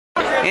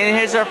And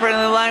here's our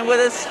friendly line with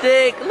a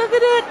steak. Look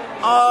at it.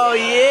 Oh,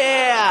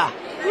 yeah.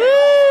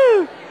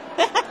 Woo.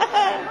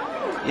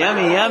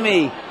 Yummy,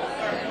 yummy.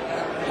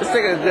 Let's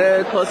take a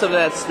good close-up of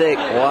that steak.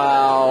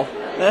 Wow.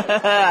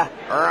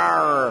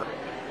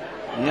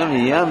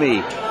 Yummy,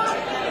 yummy.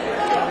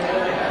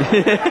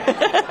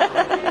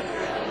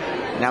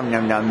 Nom,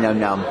 nom, nom, nom,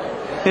 nom.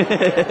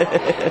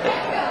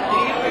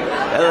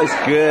 That looks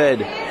good.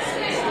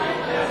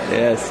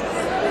 Yes.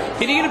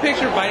 Can you get a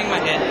picture of biting my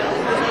head?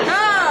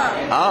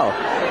 Oh.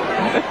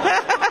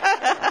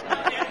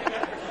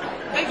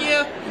 Thank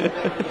you.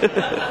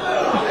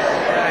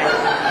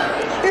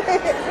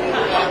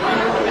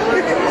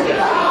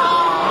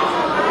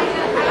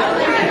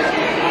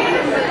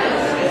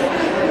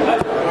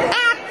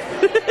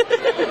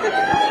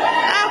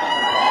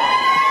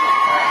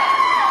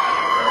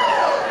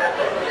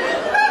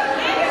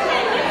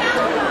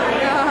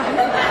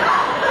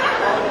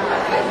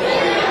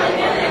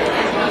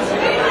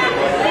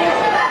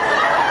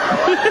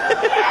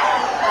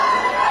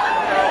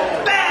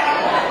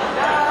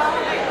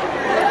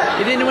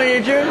 You didn't wear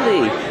your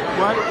jersey.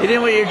 What? You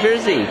didn't wear your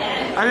jersey.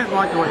 I didn't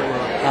like the way it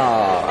looked.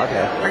 Oh,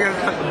 okay. I got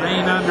to tuck the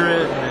mane under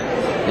it.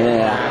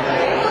 Yeah.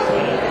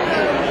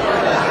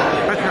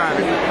 I tried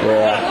it.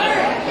 Yeah.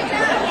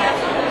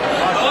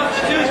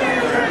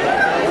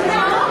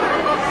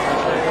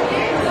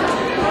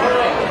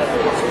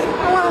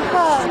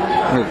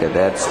 Look at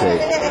that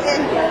steak.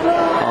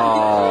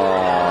 Oh.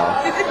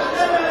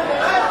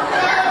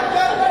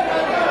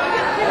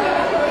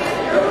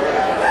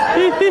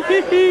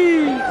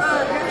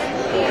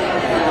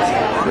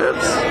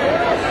 Oops.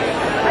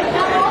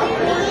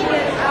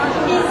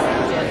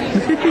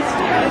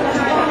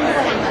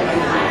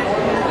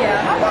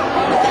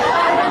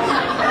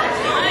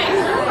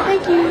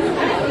 Thank you.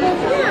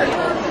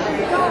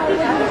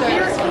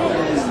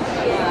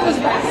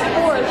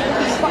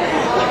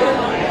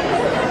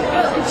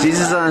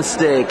 Jesus on a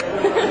steak.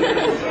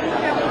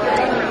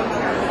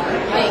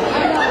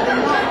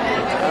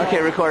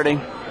 Okay,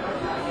 recording.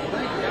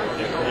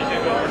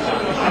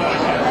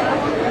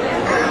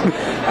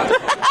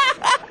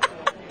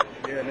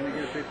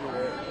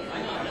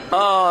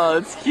 Oh,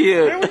 it's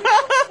cute.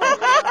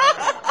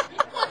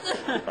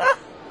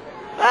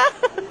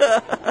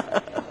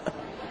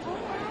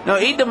 No,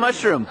 eat the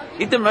mushroom.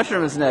 Eat the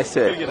mushrooms next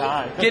to it. Get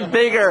high. Get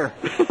bigger.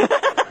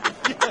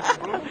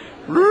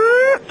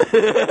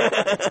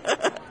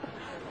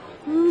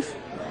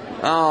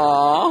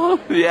 Oh,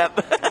 yep.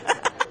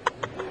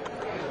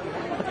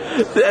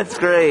 That's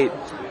great.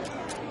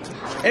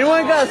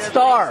 Anyone got a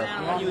star?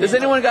 Does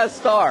anyone got a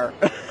star?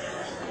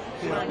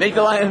 Make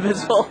the lion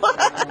invisible.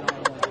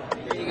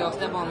 Here you go,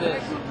 step on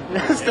this.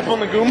 Step on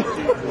the goom.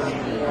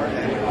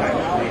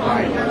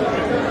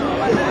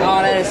 Oh,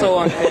 that is so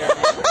unfair.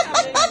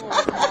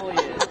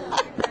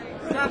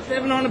 Stop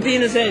stepping on the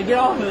penis head. Get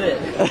off of it.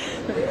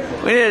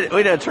 We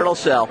need a turtle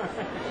shell.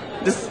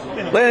 Just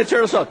let a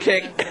turtle shell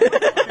kick.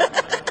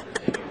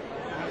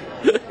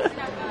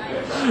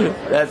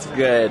 That's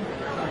good.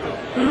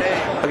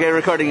 Okay,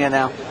 recording it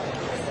now.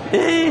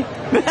 You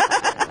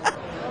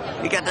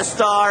got the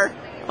star.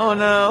 Oh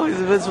no, he's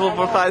invisible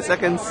for 5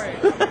 seconds.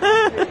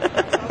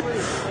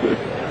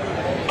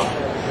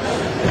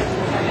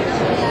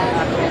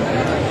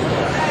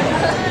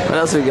 What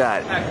else we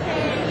got?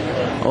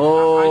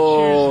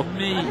 Oh,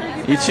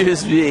 you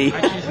choose me.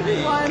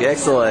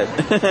 Excellent.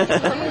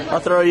 I'll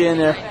throw you in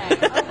there.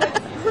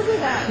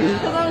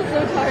 Because I was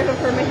so tired of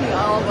her making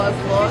all of us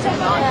look.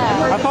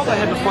 I thought they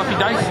had the fluffy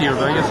dice here,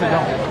 but I guess they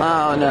don't.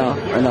 Oh no,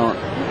 I don't.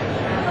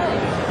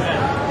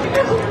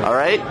 All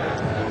right.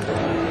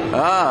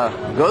 Ah,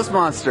 ghost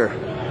monster.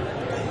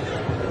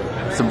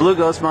 It's a blue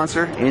ghost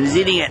monster, and he's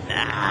eating it.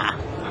 Ah.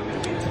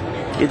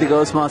 Eat the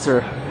ghost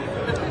monster.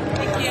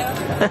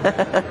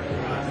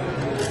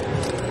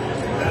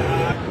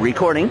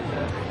 Recording.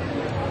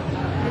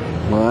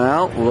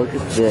 Well, look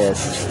at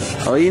this.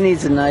 All you need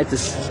is a knife to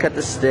cut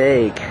the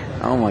steak.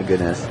 Oh my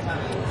goodness.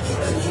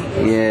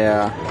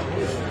 Yeah.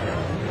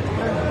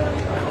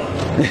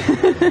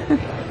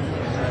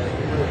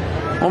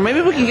 Well,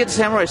 maybe we can get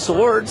samurai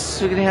swords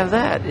so we can have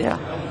that. Yeah.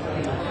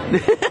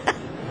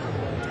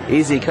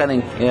 Easy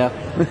cutting. Yeah.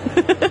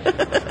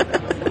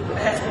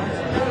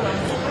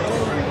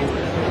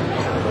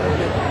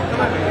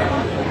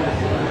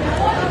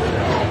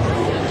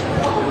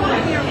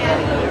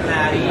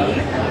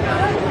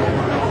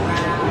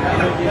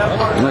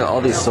 Look at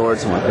all these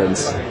swords and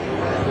weapons.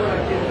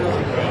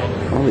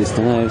 All these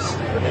knives.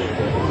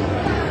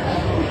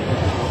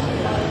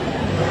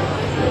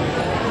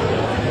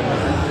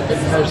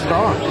 No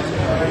stars.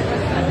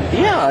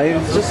 Yeah, I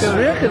just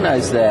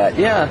recognized that.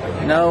 Yeah,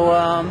 no,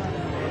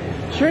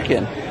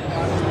 shuriken.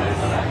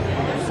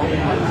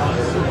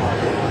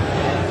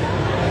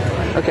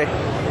 Okay.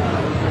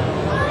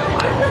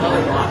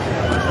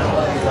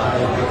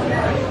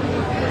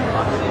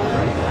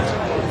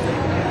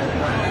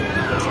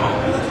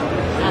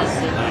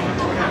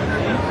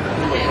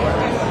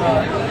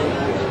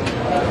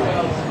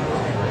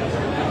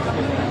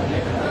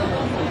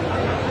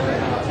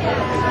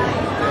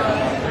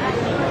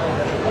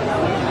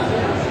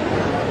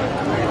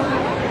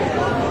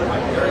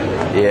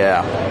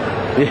 Yeah.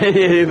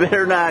 You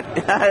better not.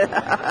 You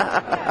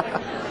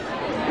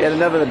had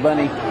enough of the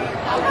bunny.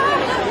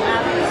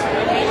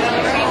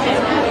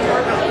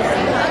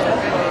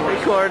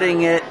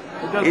 Recording it.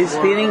 He's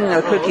feeding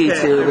a cookie to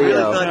Leo. I really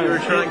thought you were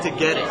trying to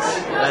get it.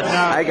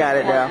 I got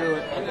it now.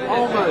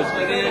 Almost.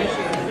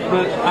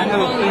 But I have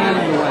a fan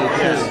in the way,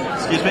 too.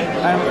 Excuse me?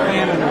 I have a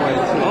fan in the way,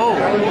 too. Oh,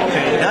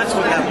 okay. That's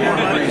what that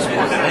water is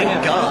for.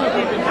 Thank God.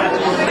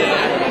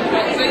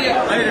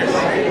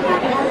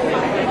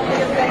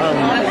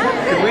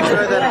 Could we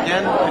try that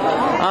again?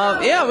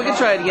 Yeah, we can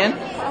try it again.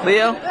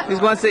 Leo, he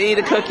wants to eat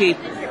a cookie.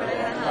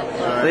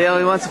 Leo,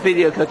 he wants to feed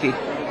you a cookie.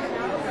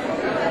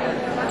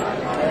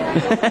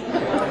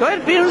 Go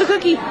ahead, feed him the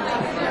cookie.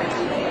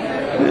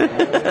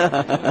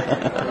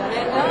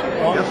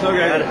 Yes,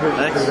 okay.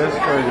 Thanks.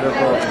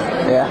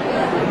 Yeah.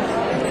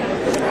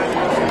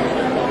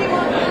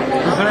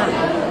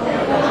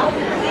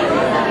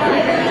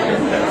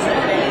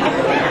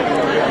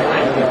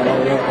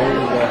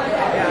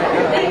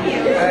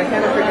 I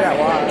kind of figured out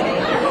why.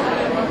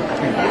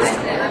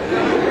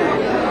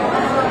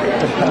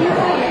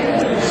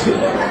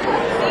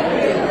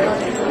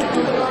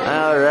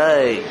 All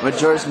right,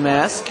 Majora's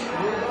Mask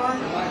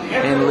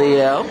and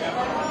Leo.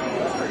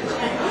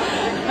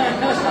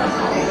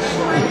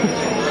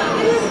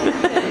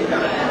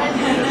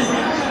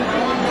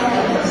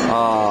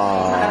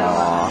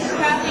 Aww,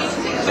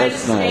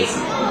 that's nice.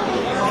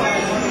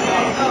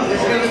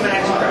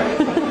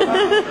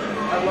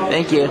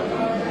 Thank you.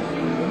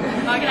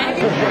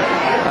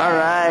 All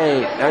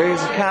right,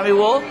 there's a Kami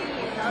Wolf.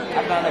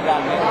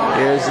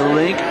 Here's a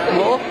Link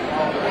Wolf.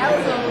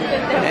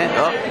 And,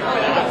 oh,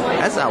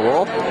 that's not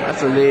Wolf.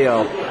 That's a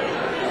Leo.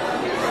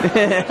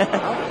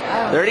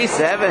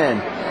 37.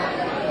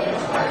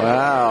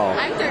 Wow.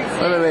 I'm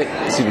 36. Wait.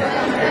 Excuse me.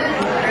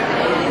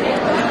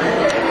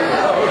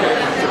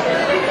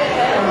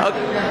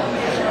 Okay.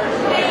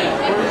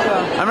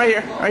 I'm right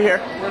here.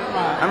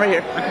 I'm right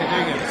here. Okay,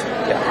 there you go.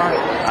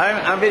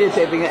 Yeah. I'm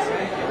videotaping it.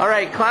 All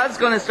right, Cloud's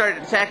going to start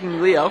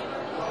attacking Leo.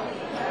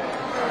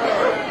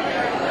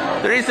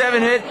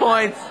 37 hit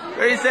points.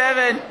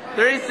 37.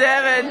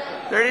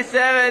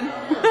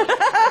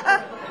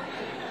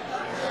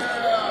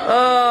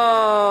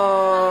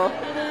 Oh.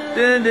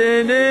 Dun,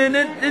 dun, dun,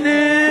 dun, dun,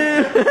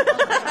 dun.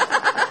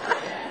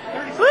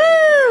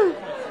 Woo!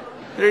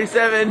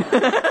 37.